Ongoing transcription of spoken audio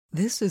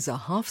This is a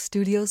Hoff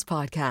Studios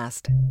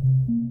podcast.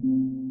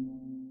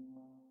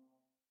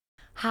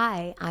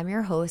 Hi, I'm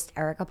your host,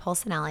 Erica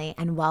Pulsinelli,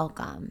 and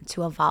welcome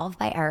to Evolve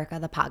by Erica,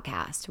 the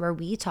podcast, where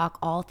we talk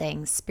all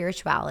things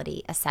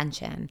spirituality,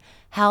 ascension,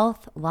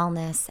 health,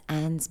 wellness,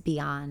 and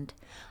beyond.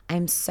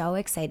 I'm so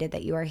excited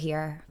that you are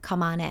here.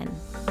 Come on in.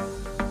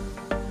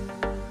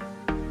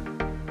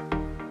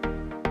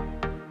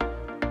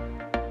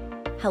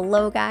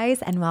 Hello,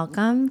 guys, and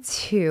welcome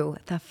to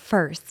the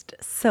first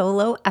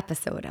solo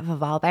episode of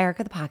Evolve by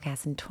Erica, the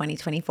podcast in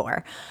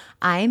 2024.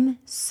 I'm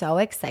so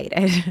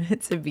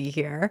excited to be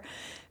here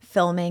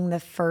filming the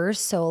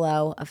first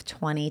solo of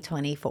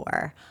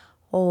 2024.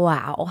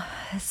 Wow.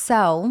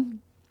 So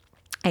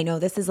I know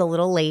this is a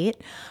little late.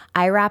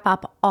 I wrap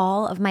up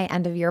all of my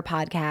end of year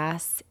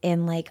podcasts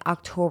in like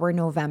October,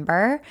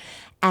 November,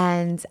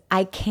 and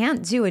I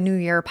can't do a new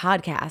year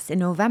podcast in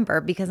November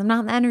because I'm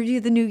not in the energy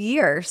of the new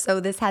year. So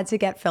this had to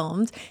get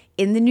filmed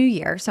in the new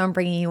year. So I'm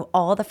bringing you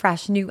all the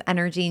fresh new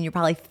energy, and you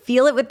probably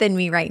feel it within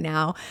me right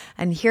now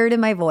and hear it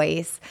in my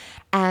voice.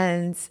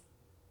 And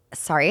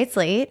sorry it's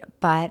late,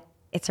 but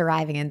it's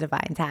arriving in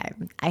divine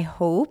time. I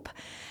hope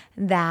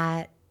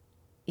that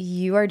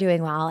you are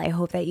doing well. I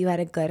hope that you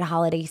had a good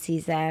holiday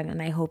season,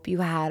 and I hope you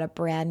had a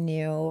brand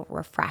new,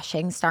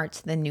 refreshing start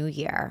to the new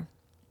year.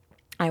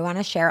 I want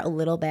to share a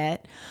little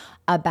bit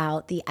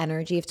about the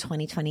energy of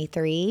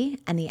 2023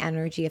 and the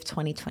energy of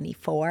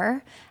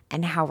 2024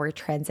 and how we're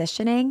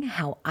transitioning,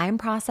 how I'm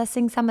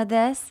processing some of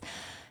this,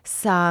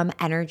 some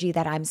energy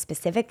that I'm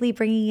specifically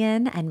bringing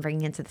in and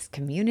bringing into this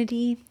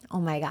community. Oh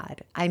my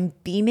God, I'm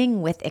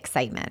beaming with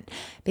excitement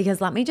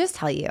because let me just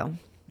tell you,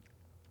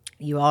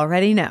 you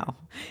already know,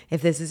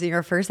 if this is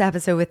your first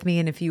episode with me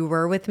and if you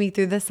were with me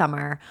through the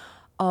summer,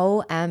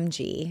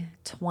 OMG,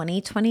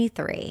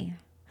 2023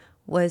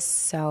 was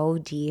so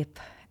deep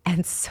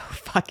and so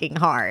fucking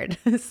hard.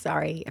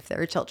 Sorry if there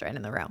were children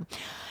in the room.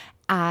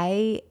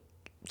 I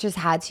just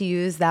had to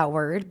use that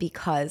word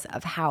because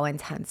of how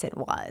intense it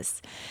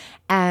was.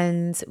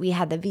 And we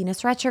had the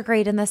Venus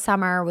retrograde in the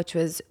summer, which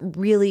was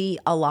really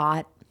a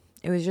lot.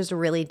 It was just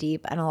really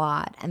deep and a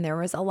lot. And there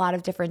was a lot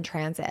of different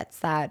transits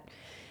that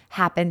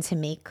happened to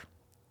make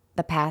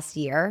the past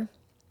year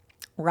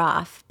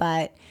rough.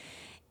 But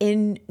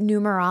in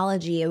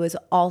numerology, it was a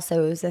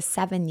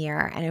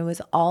 7-year, and it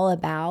was all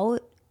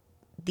about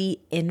the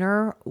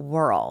inner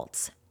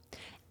world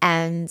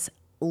and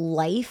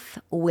life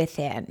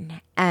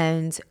within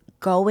and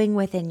going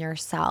within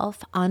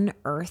yourself,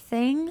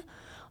 unearthing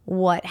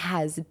what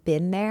has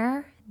been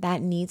there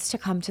that needs to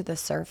come to the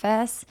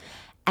surface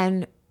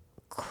and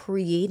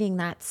creating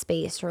that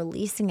space,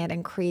 releasing it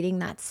and creating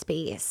that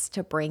space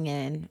to bring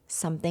in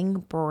something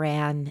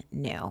brand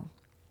new.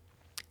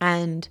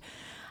 And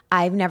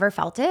I've never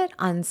felt it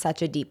on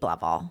such a deep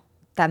level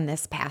than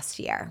this past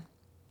year.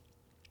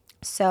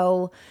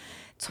 So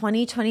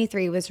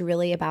 2023 was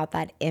really about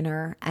that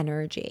inner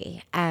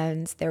energy.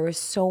 And there was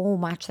so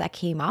much that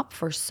came up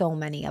for so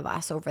many of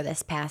us over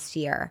this past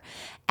year.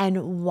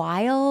 And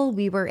while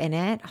we were in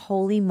it,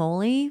 holy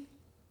moly,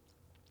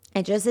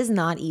 it just is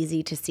not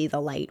easy to see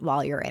the light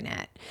while you're in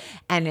it.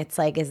 And it's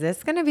like, is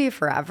this going to be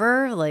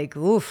forever? Like,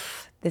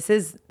 oof, this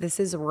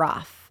is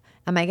rough.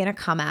 Am I going to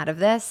come out of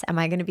this? Am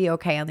I going to be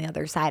okay on the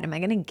other side? Am I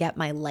going to get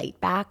my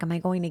light back? Am I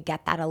going to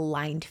get that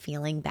aligned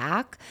feeling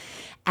back?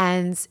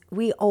 And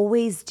we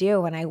always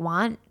do. And I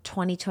want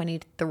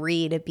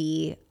 2023 to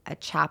be a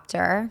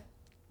chapter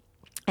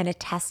and a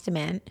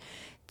testament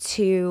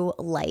to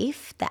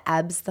life, the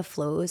ebbs, the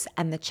flows,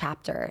 and the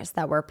chapters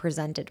that we're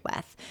presented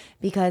with,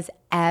 because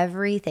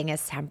everything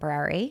is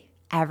temporary.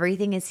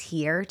 Everything is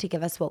here to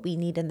give us what we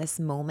need in this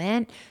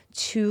moment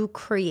to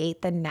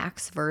create the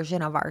next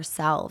version of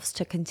ourselves,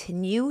 to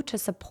continue to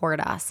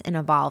support us in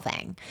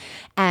evolving.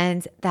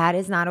 And that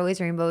is not always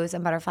rainbows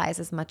and butterflies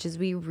as much as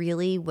we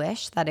really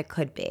wish that it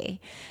could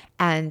be.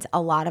 And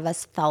a lot of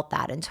us felt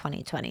that in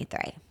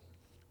 2023.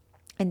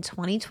 In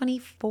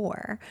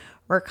 2024,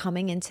 we're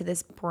coming into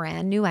this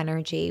brand new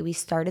energy. We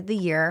started the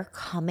year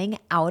coming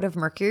out of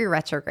Mercury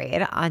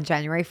retrograde on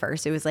January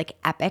 1st. It was like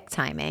epic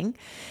timing.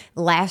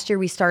 Last year,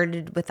 we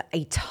started with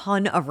a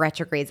ton of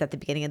retrogrades at the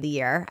beginning of the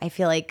year. I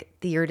feel like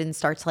the year didn't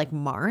start till like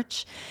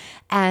March.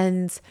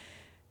 And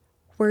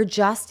we're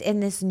just in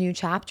this new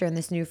chapter, in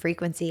this new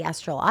frequency,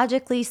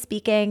 astrologically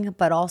speaking,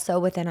 but also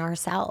within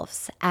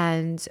ourselves.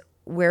 And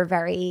we're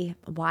very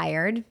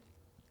wired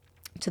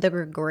to the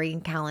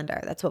Gregorian calendar.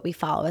 That's what we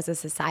follow as a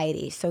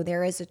society. So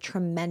there is a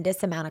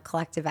tremendous amount of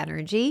collective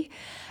energy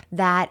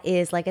that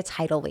is like a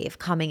tidal wave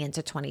coming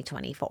into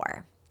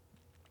 2024.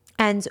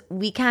 And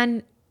we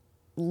can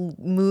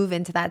move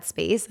into that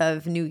space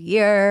of new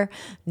year,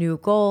 new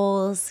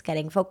goals,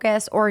 getting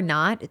focused or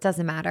not. It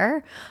doesn't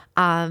matter.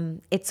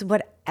 It's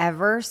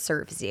whatever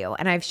serves you.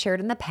 And I've shared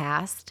in the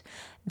past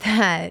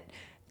that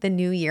the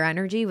new year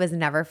energy was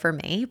never for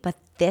me, but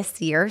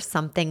this year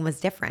something was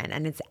different,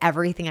 and it's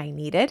everything I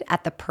needed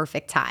at the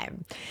perfect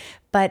time.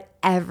 But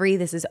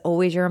this is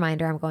always your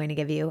reminder I'm going to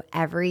give you.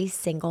 Every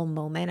single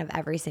moment of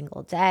every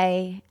single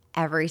day,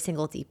 every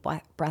single deep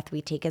breath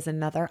we take is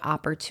another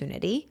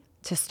opportunity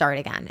to start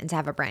again and to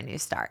have a brand new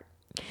start.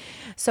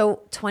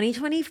 So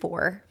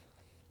 2024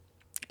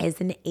 is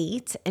an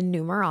 8 in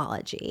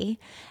numerology,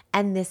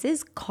 and this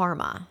is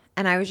karma.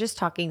 And I was just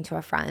talking to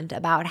a friend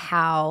about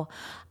how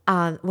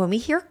when we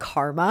hear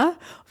karma,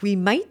 we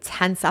might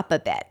tense up a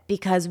bit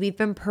because we've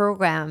been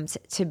programmed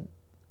to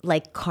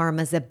like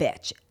karma's a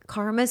bitch.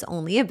 Karma's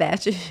only a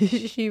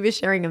bitch. She was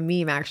sharing a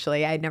meme,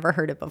 actually. I'd never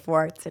heard it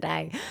before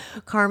today.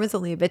 Karma's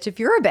only a bitch if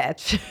you're a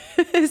bitch.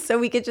 So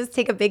we could just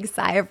take a big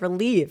sigh of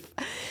relief.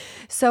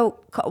 So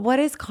what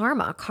is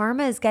karma?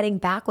 Karma is getting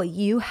back what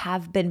you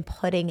have been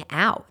putting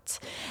out.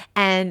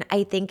 And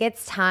I think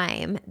it's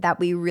time that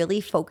we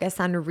really focus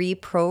on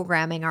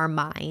reprogramming our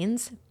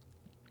minds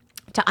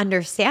to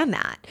understand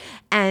that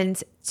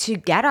and to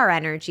get our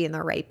energy in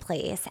the right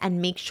place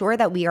and make sure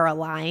that we are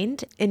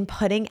aligned in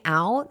putting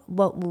out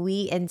what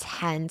we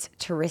intend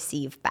to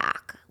receive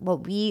back,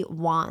 what we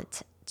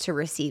want to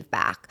receive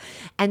back,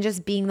 and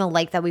just being the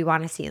light that we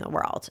want to see in the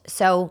world.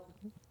 So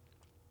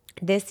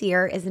this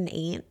year is an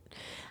 8.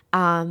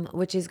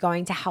 Which is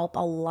going to help a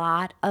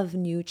lot of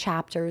new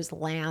chapters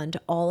land,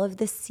 all of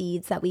the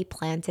seeds that we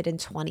planted in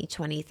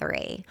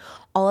 2023,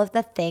 all of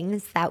the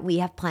things that we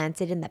have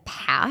planted in the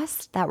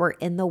past that were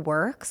in the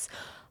works.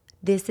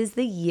 This is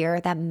the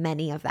year that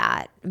many of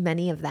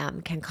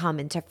them can come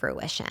into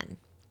fruition.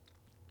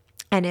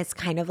 And it's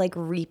kind of like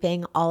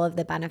reaping all of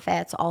the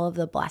benefits, all of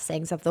the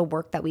blessings of the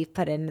work that we've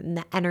put in and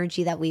the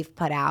energy that we've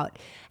put out,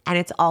 and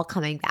it's all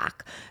coming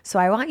back. So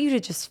I want you to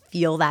just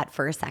feel that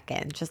for a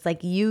second, just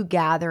like you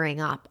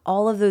gathering up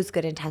all of those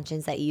good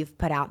intentions that you've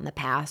put out in the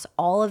past,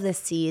 all of the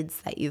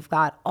seeds that you've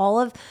got, all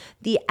of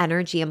the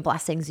energy and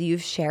blessings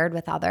you've shared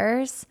with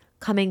others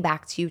coming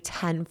back to you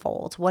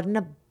tenfold. What an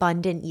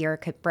abundant year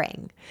could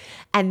bring.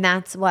 And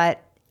that's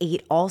what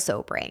 8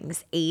 also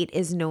brings. 8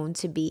 is known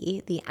to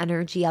be the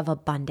energy of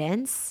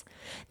abundance,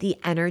 the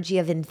energy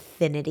of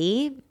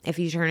infinity. If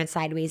you turn it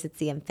sideways, it's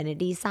the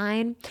infinity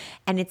sign.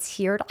 And it's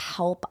here to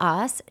help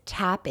us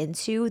tap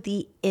into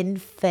the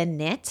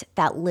infinite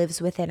that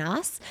lives within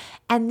us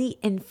and the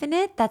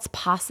infinite that's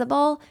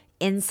possible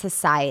in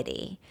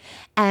society.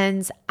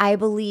 And I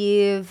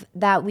believe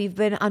that we've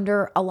been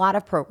under a lot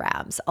of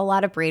programs, a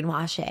lot of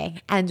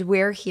brainwashing, and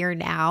we're here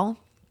now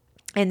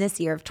in this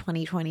year of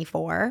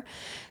 2024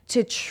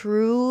 to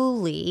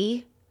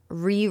truly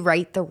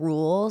rewrite the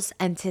rules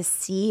and to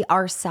see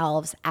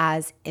ourselves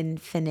as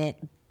infinite,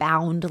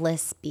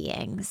 boundless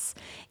beings,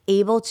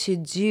 able to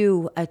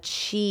do,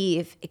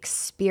 achieve,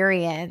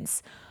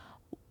 experience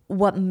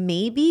what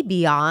may be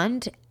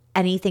beyond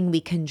anything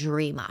we can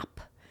dream up.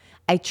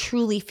 I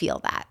truly feel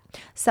that.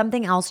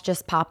 Something else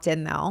just popped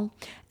in though,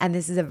 and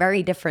this is a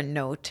very different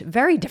note.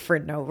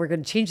 We're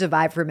going to change the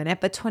vibe for a minute,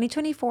 but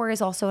 2024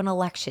 is also an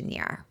election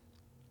year.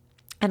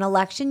 And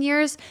election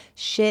years,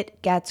 shit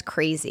gets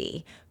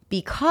crazy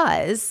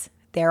because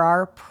there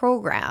are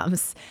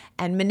programs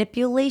and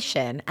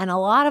manipulation and a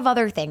lot of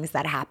other things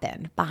that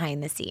happen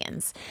behind the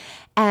scenes.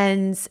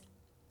 And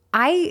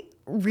I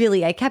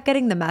kept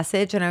getting the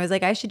message, and I was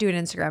like, I should do an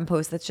Instagram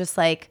post that's just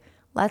like,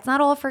 let's not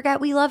all forget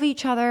we love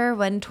each other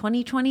when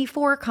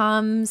 2024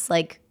 comes.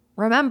 Like,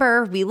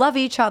 remember, we love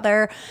each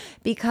other,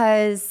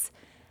 because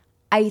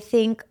I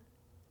think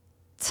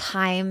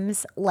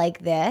times like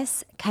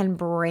this can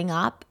bring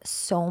up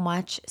so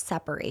much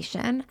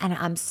separation. And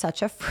I'm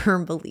such a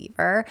firm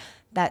believer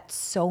that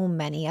so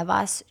many of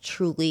us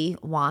truly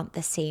want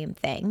the same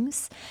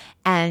things.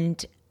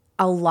 And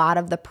a lot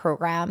of the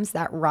programs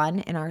that run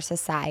in our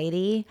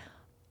society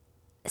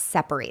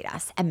separate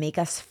us and make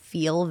us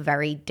feel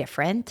very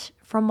different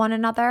from one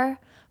another.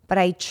 But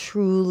I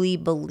truly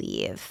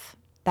believe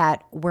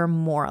that we're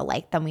more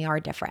alike than we are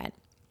different.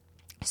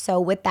 So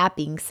with that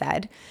being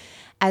said,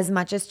 as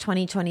much as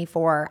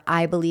 2024,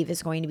 I believe,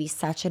 is going to be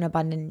such an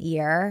abundant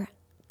year,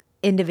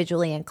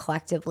 individually and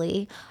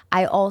collectively,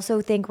 I also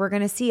think we're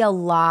going to see a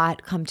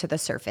lot come to the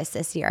surface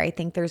this year. I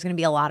think there's going to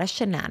be a lot of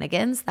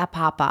shenanigans that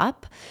pop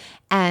up.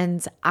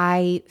 And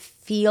I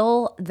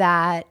feel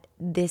that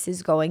this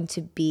is going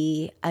to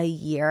be a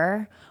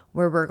year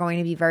where we're going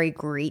to be very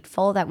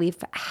grateful that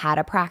we've had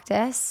a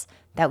practice,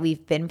 that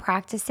we've been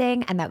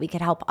practicing, and that we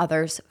could help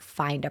others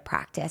find a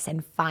practice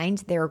and find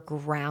their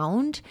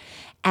ground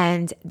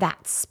and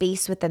that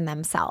space within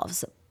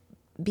themselves.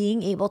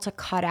 Being able to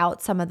cut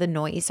out some of the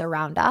noise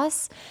around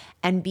us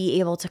and be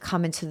able to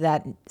come into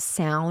that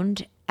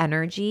sound,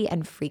 energy,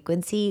 and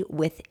frequency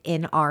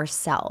within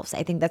ourselves.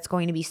 I think that's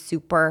going to be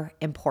super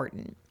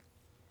important.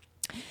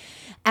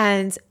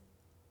 And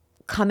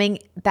coming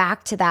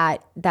back to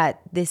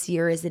that this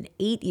year is an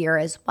 8 year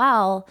as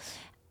well.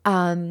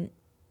 In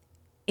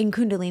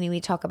Kundalini,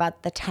 we talk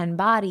about the 10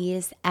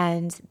 bodies,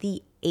 and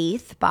the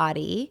 8th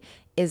body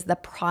is the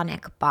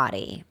pranic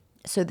body.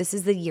 So this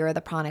is the year of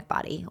the pranic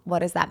body. What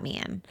does that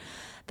mean?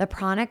 The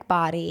pranic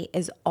body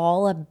is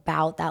all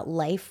about that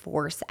life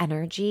force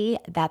energy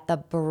that the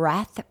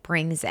breath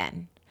brings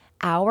in.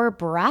 Our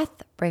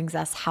breath brings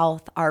us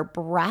health. Our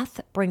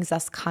breath brings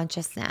us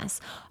consciousness.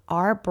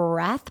 Our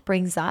breath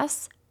brings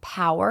us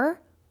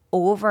power,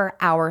 over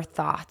our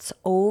thoughts,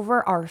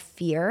 over our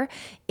fear.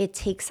 It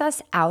takes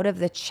us out of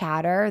the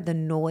chatter, the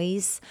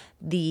noise,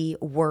 the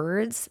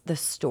words, the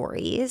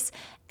stories,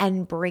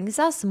 and brings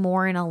us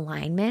more in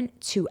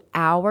alignment to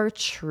our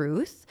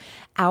truth,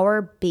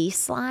 our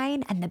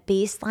baseline. And the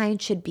baseline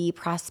should be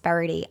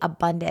prosperity,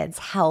 abundance,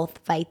 health,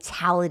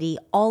 vitality,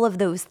 all of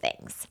those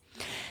things.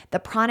 The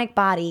pranic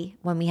body,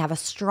 when we have a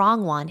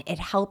strong one, it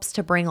helps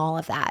to bring all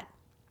of that.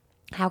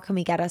 How can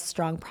we get a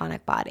strong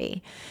pranic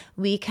body?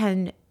 We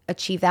can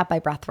achieve that by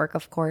breathwork,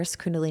 of course,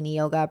 Kundalini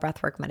yoga,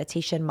 breathwork,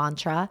 meditation,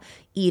 mantra,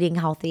 eating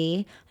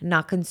healthy,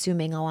 not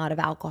consuming a lot of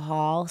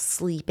alcohol,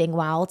 sleeping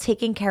well,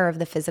 taking care of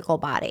the physical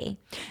body.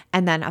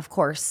 And then, of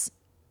course,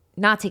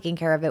 not taking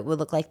care of it would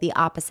look like the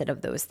opposite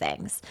of those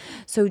things.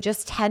 So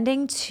just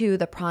tending to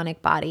the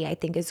pranic body, I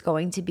think, is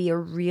going to be a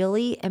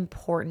really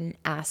important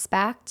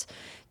aspect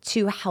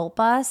to help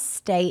us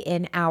stay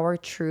in our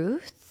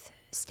truth,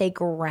 stay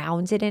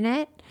grounded in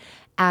it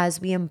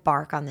as we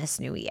embark on this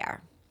new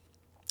year.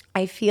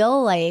 I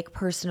feel like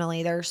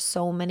personally, there's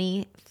so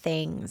many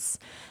things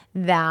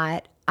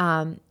that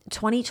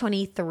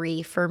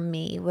 2023 for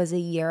me was a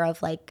year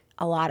of like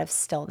a lot of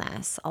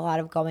stillness, a lot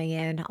of going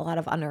in, a lot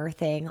of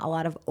unearthing, a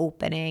lot of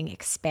opening,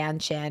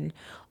 expansion,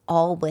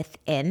 all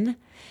within.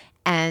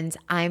 And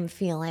I'm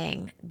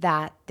feeling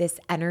that this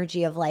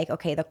energy of like,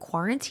 okay, the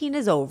quarantine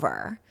is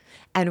over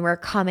and we're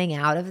coming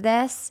out of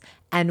this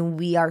and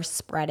we are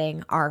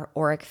spreading our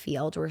auric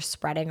field. We're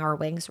spreading our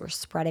wings. We're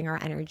spreading our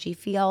energy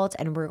field,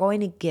 and we're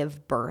going to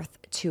give birth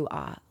to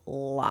a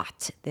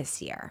lot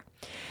this year.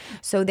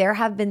 So there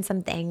have been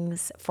some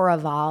things for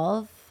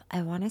Evolve.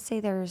 I want to say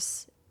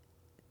there's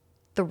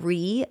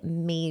 3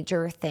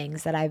 major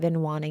things that I've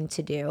been wanting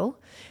to do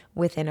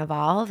within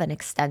Evolve and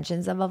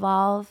extensions of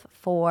Evolve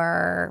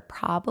for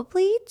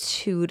probably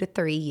 2 to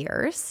 3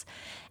 years.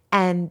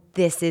 And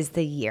this is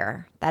the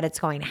year that it's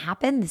going to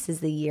happen. This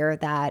is the year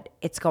that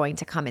it's going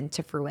to come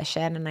into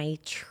fruition. And I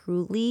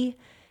truly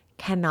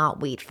cannot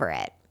wait for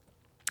it.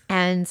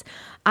 And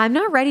I'm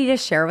not ready to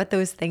share what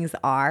those things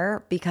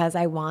are because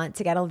I want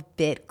to get a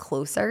bit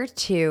closer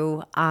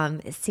to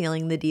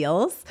sealing the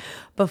deals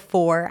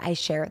before I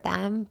share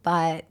them.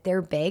 But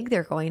they're big.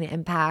 They're going to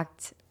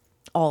impact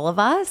all of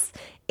us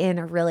in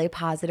a really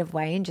positive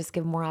way and just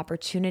give more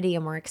opportunity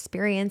and more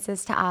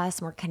experiences to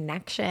us, more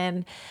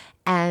connection.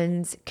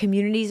 And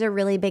community is a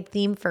really big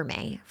theme for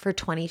me for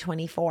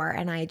 2024.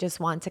 And I just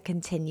want to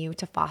continue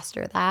to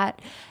foster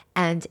that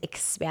and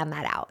expand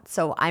that out.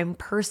 So I'm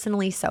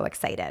personally so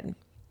excited.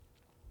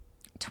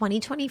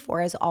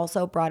 2024 has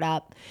also brought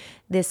up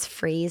this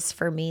phrase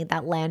for me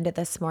that landed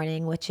this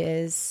morning, which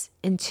is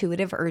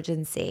intuitive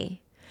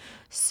urgency.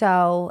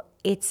 So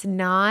it's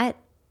not,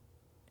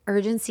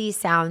 urgency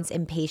sounds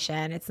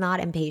impatient. It's not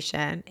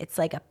impatient. It's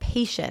like a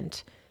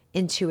patient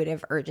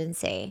intuitive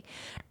urgency.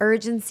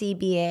 Urgency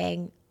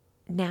being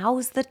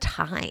now's the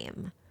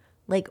time.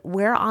 Like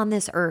we're on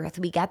this earth,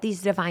 we get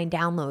these divine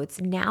downloads.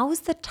 Now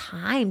is the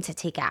time to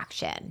take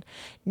action.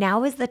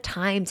 Now is the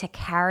time to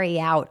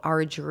carry out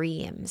our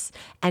dreams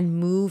and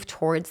move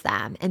towards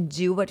them and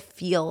do what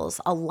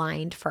feels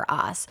aligned for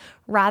us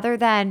rather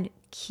than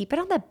keep it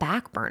on the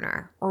back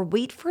burner or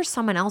wait for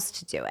someone else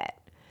to do it.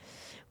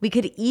 We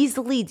could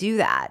easily do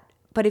that,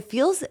 but it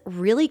feels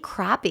really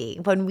crappy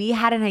when we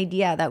had an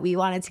idea that we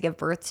wanted to give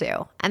birth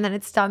to and then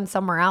it's done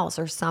somewhere else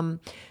or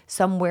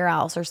somewhere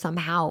else or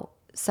somehow,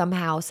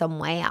 some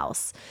way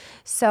else.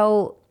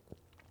 So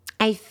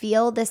I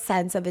feel this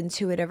sense of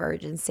intuitive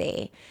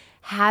urgency,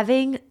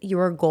 having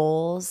your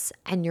goals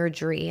and your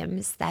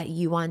dreams that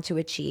you want to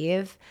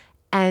achieve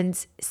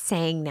and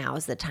saying now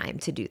is the time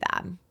to do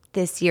them.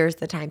 This year's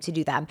the time to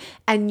do them.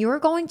 And you're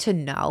going to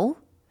know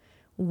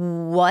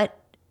what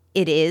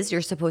it is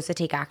you're supposed to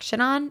take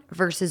action on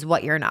versus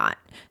what you're not.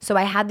 So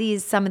I had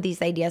some of these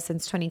ideas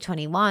since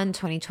 2021,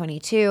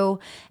 2022,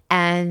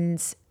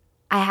 and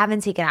I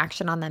haven't taken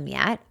action on them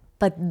yet,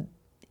 but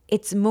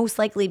it's most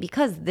likely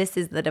because this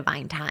is the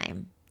divine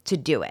time to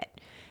do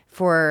it,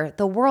 for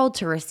the world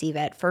to receive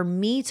it, for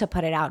me to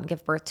put it out and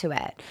give birth to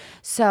it.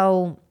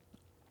 So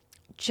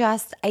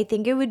I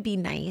think it would be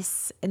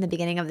nice in the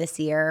beginning of this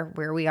year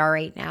where we are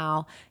right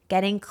now,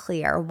 getting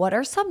clear, what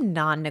are some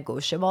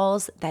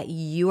non-negotiables that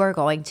you are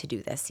going to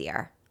do this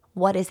year?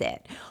 What is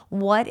it?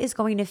 What is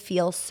going to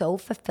feel so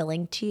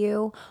fulfilling to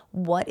you?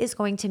 What is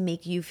going to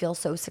make you feel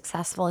so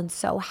successful and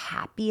so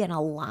happy and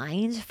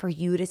aligned for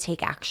you to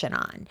take action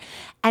on?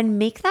 And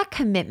make that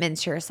commitment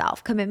to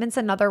yourself. Commitment's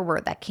another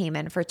word that came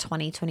in for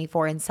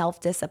 2024 in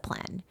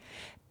self-discipline.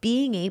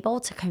 Being able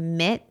to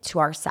commit to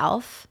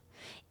ourselves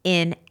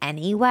in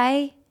any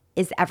way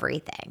is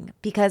everything,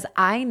 because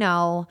I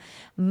know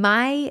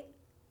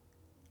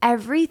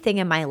everything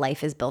in my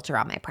life is built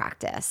around my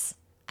practice.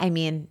 I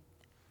mean,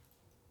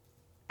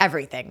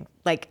 everything,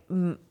 like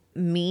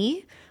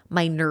me,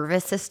 my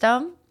nervous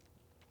system,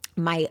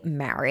 my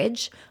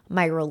marriage,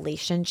 my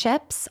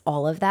relationships,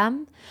 all of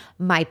them,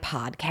 my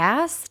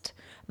podcast,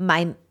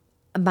 my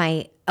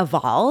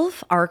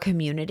Evolve, our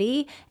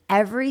community,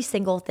 every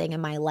single thing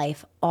in my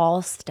life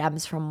all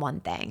stems from one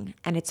thing,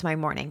 and it's my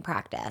morning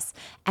practice.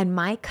 And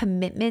my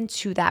commitment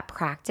to that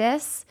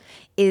practice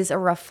is a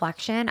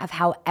reflection of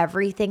how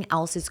everything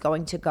else is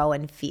going to go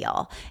and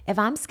feel. If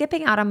I'm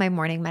skipping out on my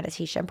morning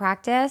meditation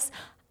practice,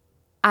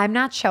 I'm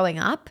not showing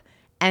up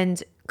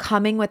and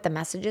coming with the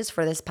messages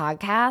for this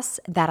podcast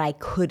that I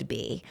could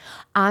be.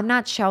 I'm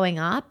not showing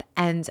up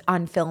and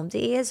on film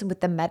days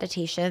with the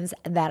meditations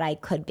that I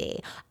could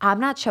be. I'm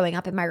not showing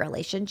up in my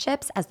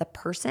relationships as the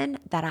person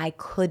that I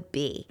could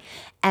be.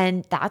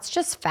 And that's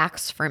just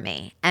facts for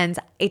me. And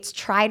it's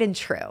tried and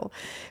true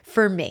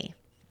for me.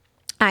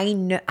 I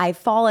know I've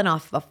fallen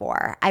off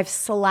before. I've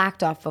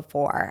slacked off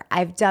before.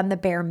 I've done the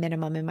bare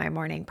minimum in my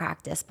morning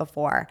practice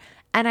before.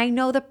 And I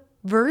know the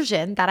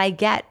version that I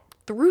get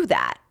through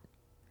that.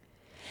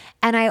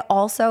 And I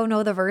also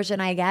know the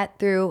version I get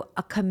through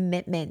a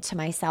commitment to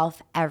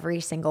myself every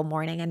single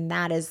morning. And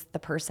that is the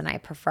person I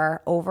prefer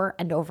over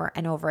and over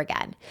and over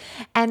again.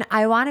 And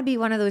I want to be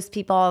one of those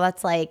people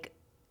that's like,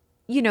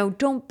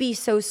 don't be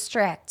so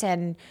strict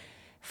and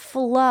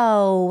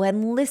flow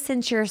and listen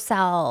to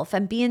yourself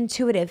and be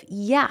intuitive.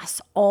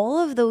 Yes, all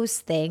of those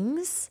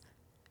things.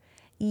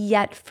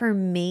 Yet for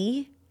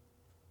me,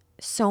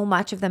 so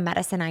much of the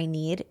medicine I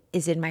need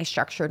is in my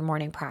structured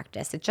morning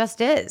practice. It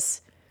just is.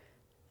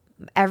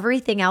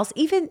 Everything else,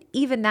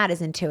 even that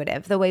is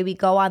intuitive. The way we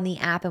go on the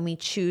app and we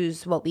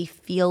choose what we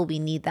feel we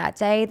need that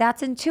day,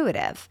 that's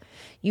intuitive.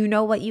 You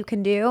know what you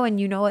can do, and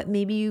you know what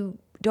maybe you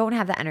don't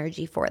have the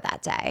energy for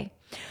that day.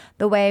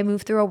 The way I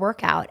move through a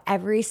workout,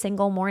 every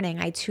single morning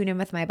I tune in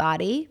with my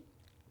body.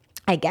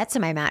 I get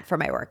to my mat for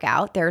my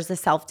workout. There's the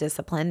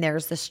self-discipline,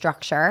 there's the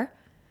structure,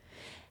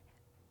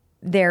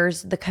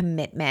 there's the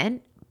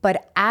commitment.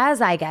 But as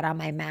I get on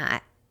my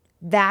mat,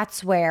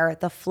 that's where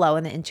the flow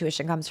and the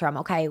intuition comes from.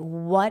 Okay,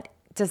 what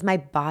does my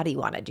body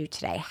want to do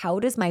today? How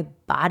does my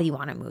body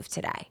want to move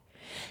today?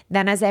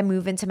 Then as I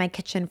move into my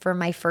kitchen for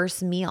my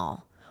first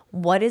meal,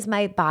 what does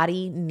my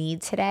body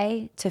need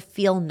today to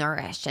feel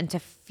nourished and to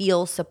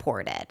feel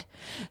supported?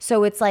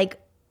 So it's like,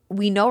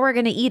 we know we're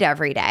going to eat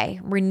every day.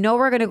 We know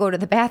we're going to go to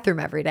the bathroom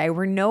every day.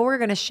 We know we're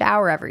going to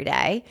shower every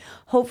day.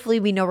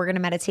 Hopefully we know we're going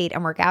to meditate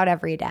and work out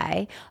every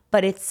day.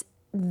 But it's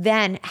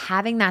then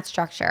having that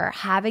structure,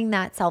 having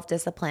that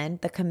self-discipline,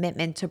 the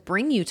commitment to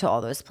bring you to all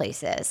those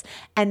places.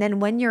 And then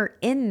when you're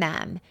in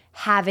them,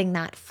 having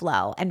that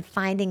flow and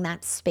finding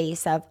that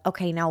space of,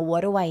 okay, now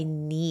what do I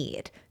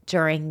need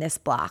during this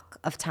block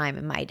of time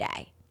in my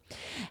day?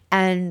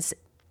 And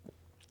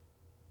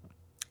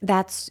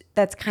that's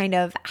kind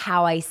of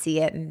how I see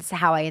it and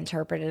how I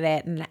interpreted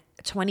it. And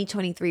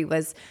 2023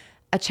 was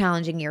a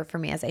challenging year for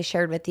me. As I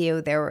shared with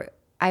you,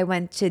 I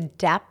went to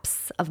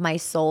depths of my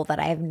soul that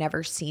I have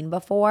never seen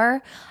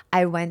before.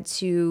 I went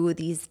to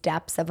these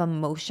depths of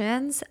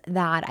emotions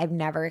that I've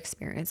never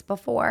experienced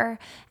before.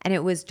 And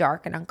it was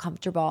dark and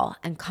uncomfortable.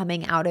 And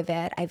coming out of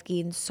it, I've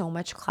gained so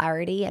much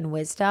clarity and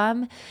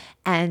wisdom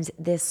and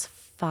this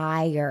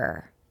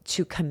fire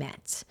to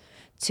commit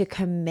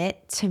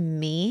to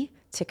me,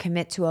 to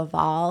commit to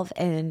evolve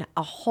in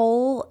a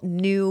whole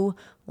new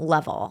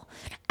level.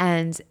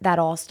 And that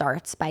all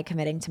starts by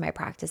committing to my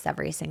practice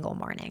every single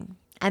morning.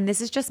 And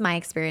this is just my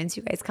experience.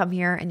 You guys come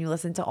here and you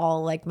listen to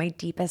all like my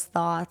deepest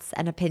thoughts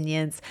and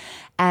opinions.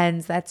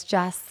 And that's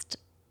just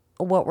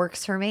what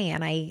works for me.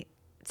 And I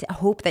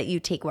hope that you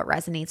take what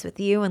resonates with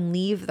you and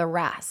leave the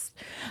rest.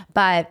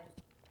 But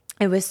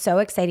it was so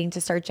exciting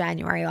to start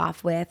January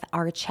off with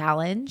our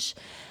challenge.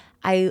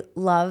 I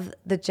love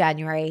the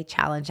January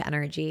challenge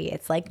energy.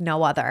 It's like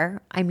no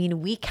other. I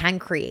mean, we can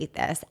create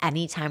this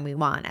anytime we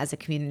want as a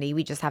community.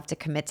 We just have to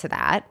commit to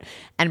that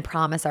and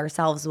promise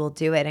ourselves we'll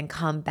do it and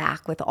come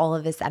back with all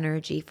of this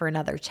energy for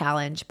another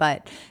challenge.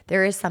 But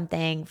there is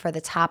something for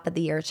the top of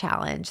the year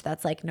challenge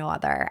that's like no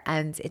other.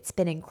 And it's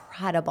been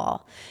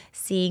incredible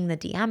seeing the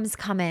DMs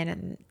come in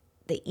and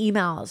the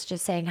emails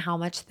just saying how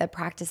much the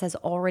practice has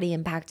already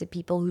impacted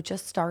people who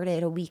just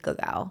started a week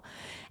ago.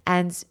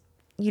 And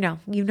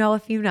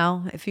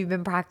if you've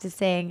been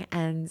practicing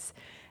and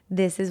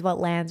this is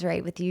what lands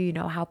right with you, you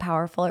know how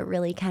powerful it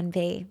really can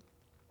be.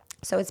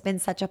 So it's been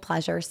such a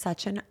pleasure,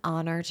 such an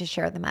honor to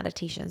share the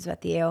meditations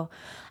with you.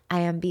 I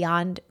am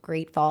beyond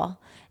grateful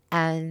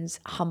and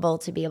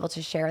humbled to be able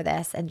to share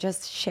this and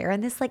just sharing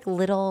this like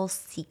little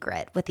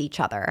secret with each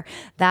other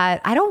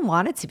that I don't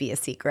want it to be a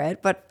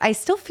secret, but I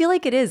still feel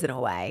like it is in a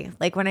way.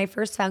 Like when I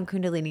first found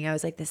Kundalini, I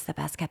was like, this is the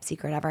best kept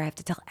secret ever. I have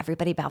to tell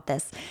everybody about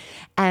this.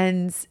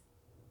 And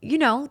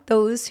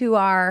those who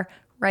are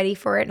ready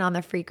for it and on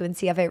the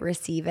frequency of it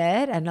receive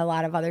it. And a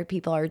lot of other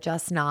people are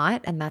just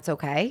not, and that's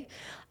okay.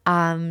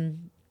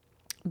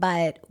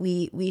 But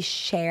we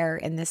share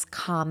in this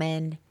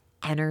common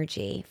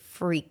energy,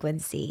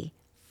 frequency,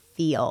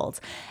 field.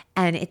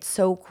 And it's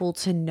so cool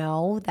to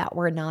know that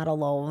we're not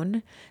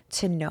alone,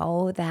 to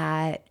know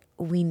that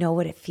we know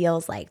what it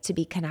feels like to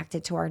be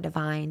connected to our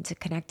divine, to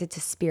connected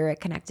to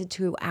spirit, connected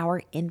to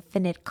our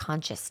infinite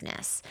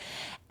consciousness.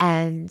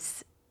 And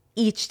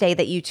each day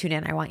that you tune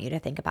in, I want you to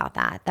think about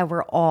that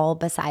we're all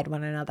beside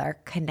one another,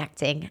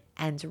 connecting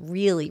and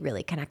really,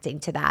 really connecting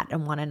to that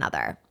and one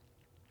another.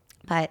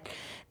 But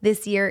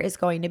this year is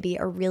going to be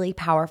a really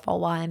powerful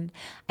one.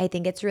 I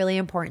think it's really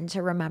important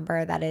to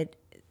remember that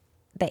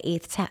the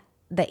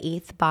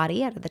eighth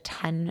body out of the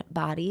 10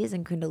 bodies,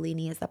 and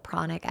Kundalini is the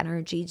pranic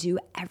energy. Do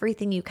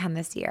everything you can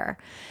this year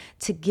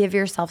to give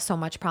yourself so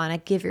much prana,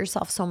 give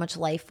yourself so much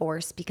life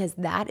force, because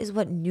that is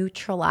what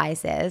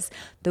neutralizes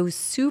those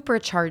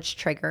supercharged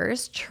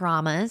triggers,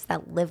 traumas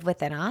that live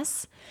within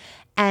us.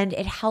 And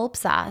it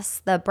helps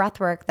us, the breath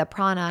work, the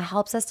prana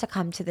helps us to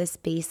come to this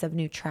space of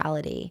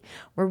neutrality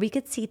where we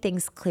could see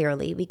things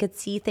clearly. We could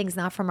see things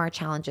not from our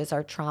challenges,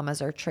 our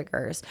traumas, our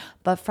triggers,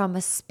 but from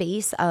a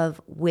space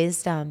of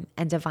wisdom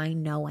and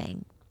divine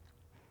knowing.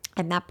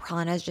 And that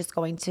prana is just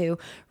going to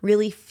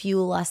really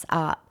fuel us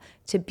up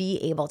to be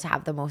able to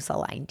have the most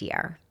aligned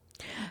year.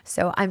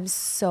 So I'm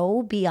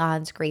so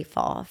beyond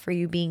grateful for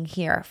you being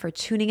here, for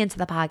tuning into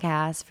the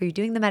podcast, for you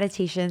doing the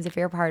meditations if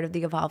you're a part of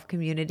the Evolve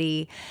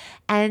community,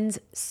 and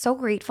so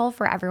grateful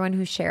for everyone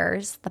who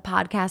shares the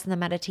podcast and the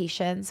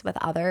meditations with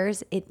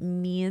others. It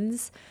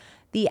means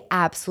the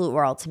absolute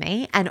world to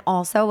me. And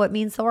also what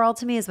means the world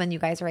to me is when you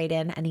guys write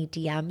in any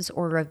DMs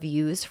or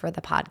reviews for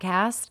the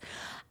podcast.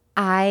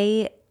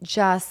 I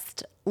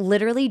just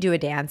literally do a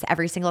dance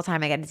every single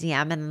time I get a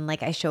DM, and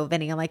like I show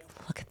Vinny, I'm like,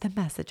 look at the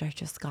message I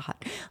just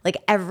got, like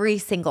every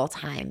single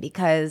time,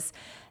 because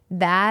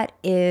that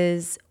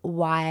is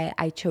why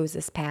I chose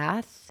this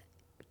path,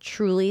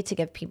 truly to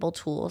give people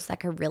tools that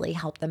could really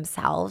help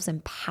themselves,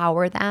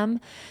 empower them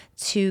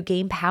to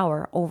gain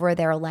power over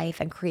their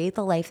life and create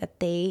the life that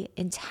they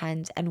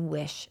intend and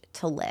wish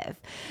to live.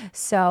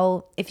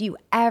 So if you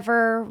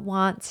ever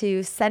want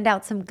to send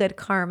out some good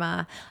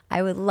karma,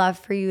 I would love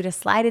for you to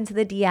slide into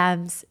the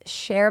DMs,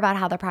 share about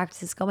how the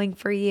practice is going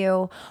for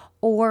you,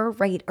 or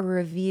write a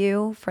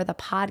review for the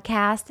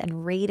podcast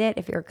and rate it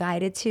if you're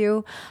guided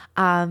to.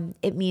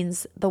 It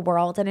means the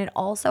world, and it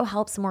also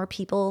helps more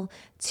people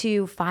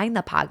to find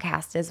the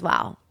podcast as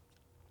well.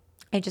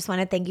 I just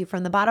want to thank you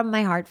from the bottom of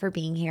my heart for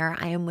being here.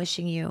 I am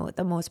wishing you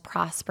the most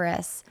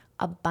prosperous,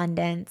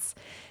 abundance,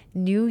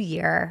 new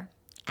year,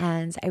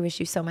 and I wish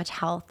you so much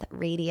health,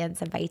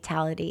 radiance, and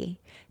vitality.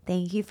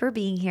 Thank you for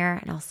being here,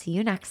 and I'll see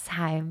you next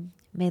time.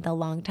 May the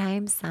long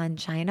time sun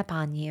shine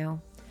upon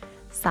you.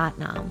 Sat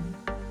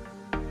Nam.